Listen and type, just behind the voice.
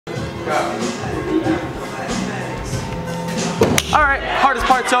Alright, hardest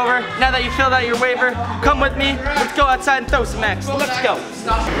part's over. Now that you filled out your waiver, come with me. Let's go outside and throw some axe. Let's go.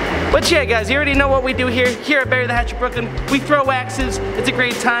 But yeah, guys, you already know what we do here. Here at Bury the Hatchet, Brooklyn, we throw axes. It's a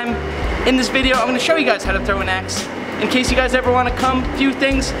great time. In this video, I'm going to show you guys how to throw an axe. In case you guys ever want to come, few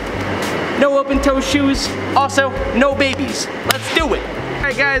things. No open-toe shoes. Also, no babies. Let's do it.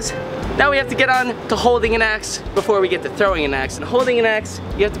 Alright, guys. Now we have to get on to holding an axe before we get to throwing an axe. And holding an axe,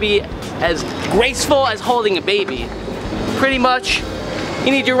 you have to be as graceful as holding a baby. Pretty much,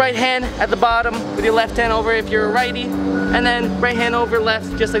 you need your right hand at the bottom with your left hand over if you're a righty, and then right hand over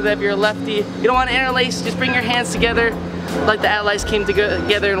left, just like that if you're a lefty. You don't want to interlace, just bring your hands together like the Allies came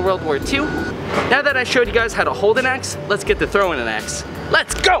together in World War II. Now that I showed you guys how to hold an axe, let's get to throwing an axe.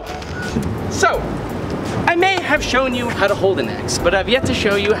 Let's go! So, I may have shown you how to hold an axe, but I've yet to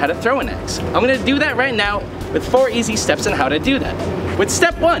show you how to throw an axe. I'm going to do that right now with 4 easy steps on how to do that. With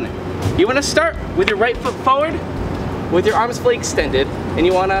step 1, you want to start with your right foot forward, with your arms fully extended, and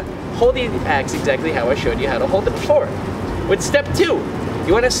you want to hold the axe exactly how I showed you how to hold it before. With step 2,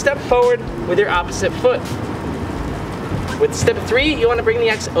 you want to step forward with your opposite foot. With step 3, you want to bring the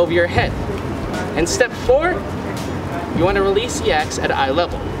axe over your head. And step 4, you want to release the axe at eye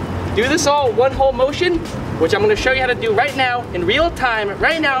level. Do this all one whole motion, which I'm going to show you how to do right now in real time.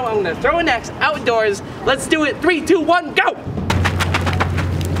 Right now, I'm going to throw an axe outdoors. Let's do it. 3, 2, 1, go!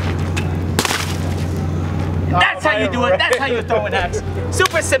 That's how you do it. That's how you throw an axe.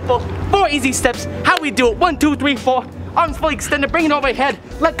 Super simple. 4 easy steps. How we do it. 1, 2, 3, 4. Arms fully extended. Bring it over your head.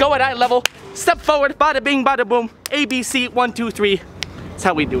 Let go at eye level. Step forward. Bada bing, bada boom. ABC. 1, 2, 3. That's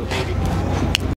how we do it, baby.